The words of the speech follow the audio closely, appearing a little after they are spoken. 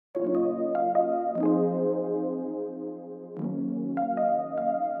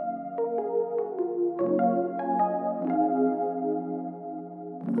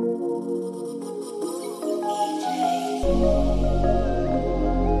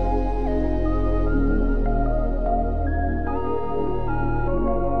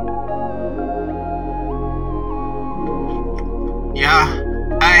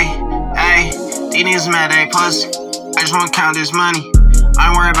niggas mad they pussy. I just wanna count this money.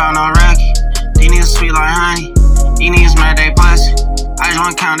 I ain't worried about no record. These niggas sweet like honey. These niggas mad they pussy. I just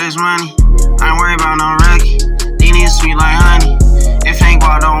wanna count this money. I ain't worried about no record. These niggas sweet like honey. If ain't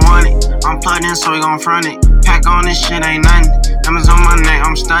guap, don't want it. I'm plugged in, so we gon' front it. Pack on this shit ain't nothing. Diamonds on my neck,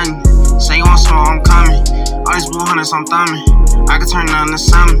 I'm stunning. Say you want smoke, I'm coming. All these blue hunters, I'm thumbing. I can turn nothing to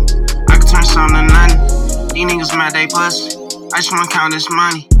something. I can turn something to nothing. These niggas mad they pussy. I just wanna count this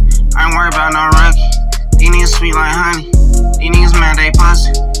money. I ain't worried about no record. These niggas sweet like honey. These niggas mad they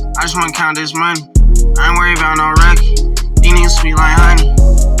pussy. I just wanna count this money. I ain't worried about no record. These niggas sweet like honey.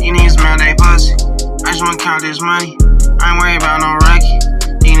 These niggas mad they pussy. I just wanna count this money. I ain't worried about no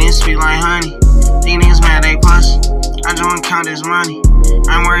record. These niggas sweet like honey. These niggas mad they pussy. I just wanna count this money.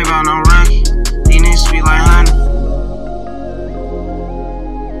 I ain't worried about no record. These niggas sweet like honey.